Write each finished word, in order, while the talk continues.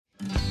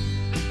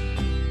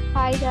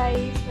Hi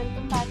guys,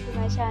 welcome back to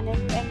my channel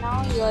and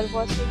now you are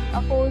watching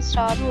a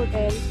 4-star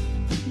hotel.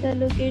 The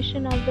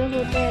location of the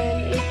hotel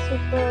is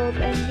superb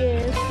and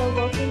guests are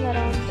walking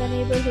around the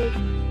neighborhood.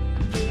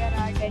 There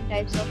are 10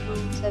 types of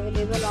rooms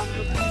available on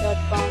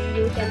booking.com.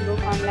 You can book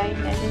online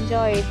and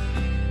enjoy it.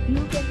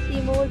 You can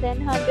see more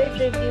than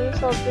 100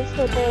 reviews of this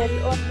hotel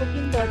on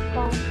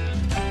booking.com.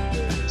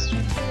 Its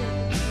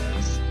rating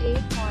is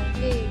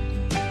 8.8,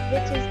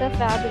 which is the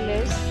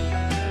fabulous.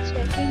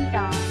 Check-in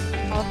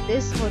time of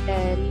this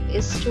hotel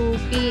is 2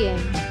 p.m.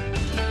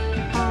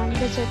 and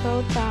the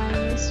checkout time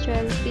is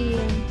 12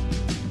 p.m.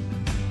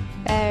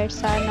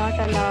 Pets are not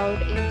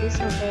allowed in this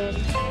hotel.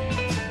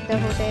 The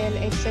hotel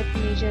accepts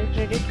major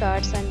credit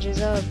cards and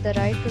reserves the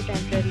right to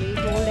temporarily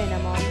hold an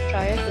amount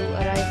prior to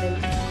arrival.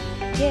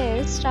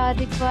 Guests are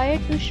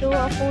required to show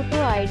a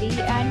photo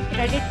ID and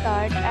credit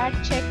card at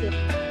check-in.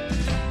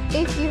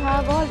 If you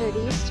have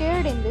already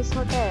stayed in this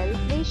hotel,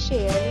 please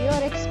share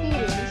your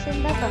experience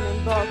in the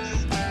comment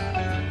box.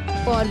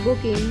 For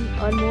booking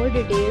or more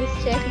details,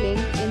 check link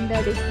in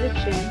the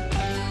description.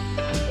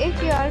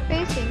 If you are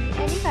facing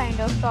any kind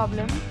of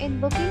problem in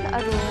booking a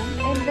room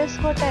in this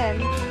hotel,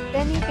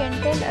 then you can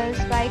tell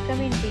us by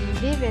commenting.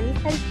 We will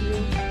help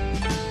you.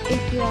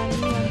 If you are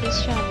new on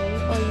this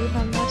channel or you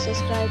have not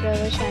subscribed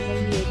our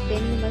channel yet,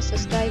 then you must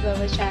subscribe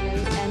our channel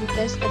and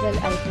press the bell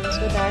icon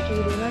so that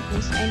you do not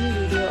miss any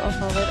video of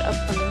our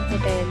upcoming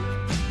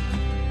hotel.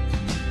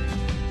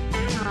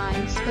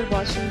 Thanks for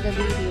watching the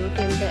video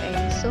till the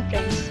end. So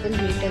friends, will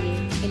meet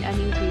again in a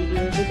new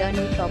video with a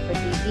new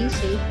property. Be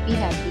safe, be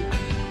happy.